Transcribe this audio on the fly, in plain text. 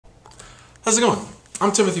How's it going?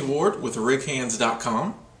 I'm Timothy Ward with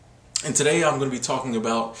Derrickhands.com, and today I'm going to be talking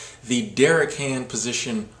about the Derrickhand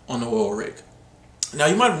position on the oil rig. Now,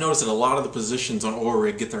 you might have noticed that a lot of the positions on oil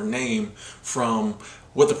rig get their name from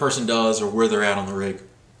what the person does or where they're at on the rig.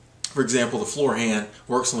 For example, the floor hand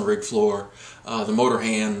works on the rig floor. The motor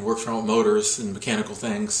hand works around motors and mechanical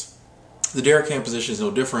things. The Derrickhand position is no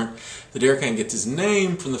different. The Derrickhand gets his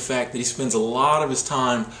name from the fact that he spends a lot of his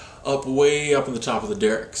time way up in the top of the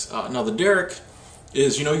derricks. Now the derrick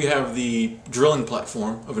is, you have the drilling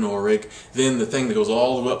platform of an oil rig, then the thing that goes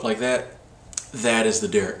all the way up like that, that is the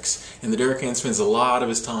derricks. And the Derrickhand spends a lot of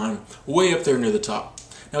his time way up there near the top.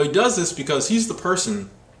 Now he does this because he's the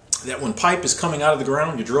person that when pipe is coming out of the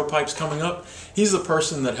ground, your drill pipe's coming up, he's the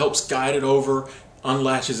person that helps guide it over,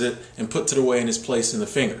 unlatches it, and puts it away in its place in the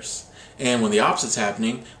fingers. And when the opposite's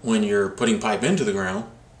happening, when you're putting pipe into the ground,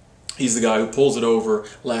 he's the guy who pulls it over,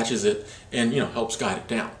 latches it, and helps guide it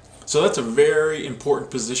down. So that's a very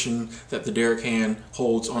important position that the Derrickhand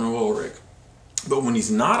holds on an oil rig. But when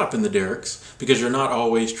he's not up in the derricks, because you're not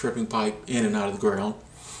always tripping pipe in and out of the ground,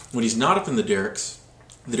 when he's not up in the derricks,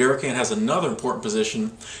 the Derrickhand has another important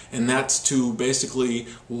position, and that's to basically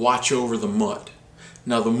watch over the mud.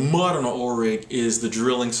 Now the mud on an oil rig is the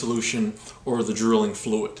drilling solution or the drilling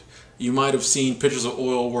fluid. You might have seen pictures of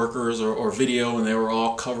oil workers or video and they were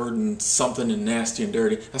all covered in something and nasty and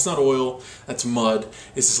dirty. That's not oil, that's mud.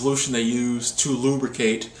 It's a solution they use to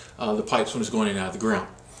lubricate the pipes when it's going in and out of the ground.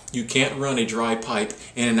 You can't run a dry pipe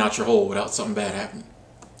in and out your hole without something bad happening.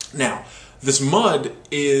 Now, this mud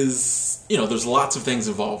is, there's lots of things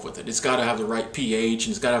involved with it. It's got to have the right pH,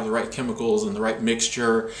 and it's got to have the right chemicals and the right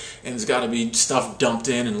mixture, and there's got to be stuff dumped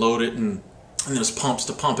in and loaded, and there's pumps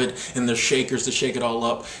to pump it, and there's shakers to shake it all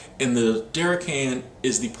up. And the Derrickhand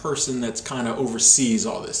is the person that's kind of oversees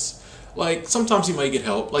all this. Like, sometimes he might get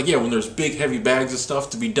help. Like, when there's big heavy bags of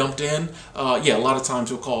stuff to be dumped in, a lot of times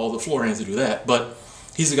he'll call the floor hands to do that. But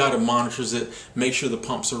he's the guy that monitors it, make sure the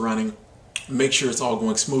pumps are running, make sure it's all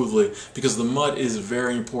going smoothly, because the mud is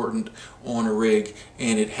very important on a rig,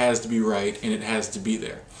 and it has to be right, and it has to be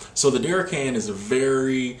there. So the Derrickhand is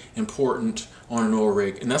very important on an oil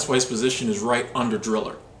rig, and that's why his position is right under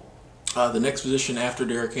driller. The next position after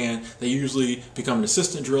Derrickhand, they usually become an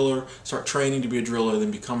assistant driller, start training to be a driller,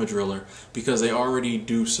 then become a driller, because they already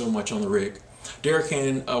do so much on the rig.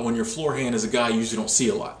 Derrickhand, when your floor hand is a guy you usually don't see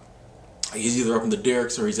a lot. He's either up in the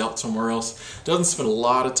derricks or he's out somewhere else. Doesn't spend a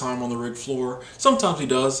lot of time on the rig floor. Sometimes he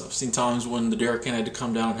does. I've seen times when the Derrickhand had to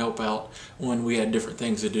come down and help out when we had different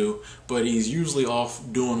things to do. But he's usually off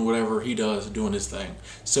doing whatever he does, doing his thing.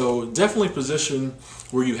 So definitely a position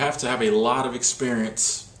where you have to have a lot of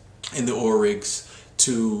experience in the oil rigs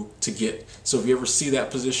to get. So if you ever see that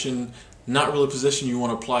position, not really a position you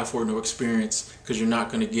want to apply for, no experience, because you're not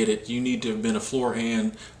going to get it. You need to have been a floor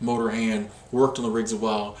hand, motor hand, worked on the rigs a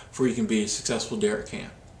while before you can be a successful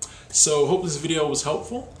Derrickhand. So hope this video was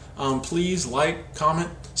helpful. Please like, comment,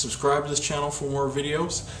 subscribe to this channel for more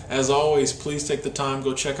videos. As always, please take the time,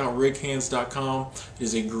 go check out Derrickhand.com. It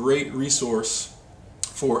is a great resource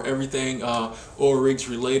for everything oil rigs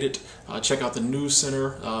related. Check out the news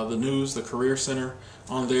center, the career center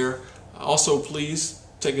on there. Also, please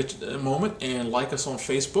take a moment and like us on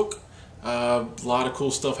Facebook. A lot of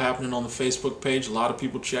cool stuff happening on the Facebook page. A lot of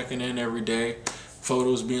people checking in every day.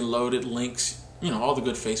 Photos being loaded, links, all the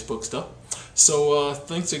good Facebook stuff. So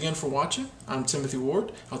thanks again for watching. I'm Timothy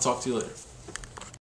Ward. I'll talk to you later.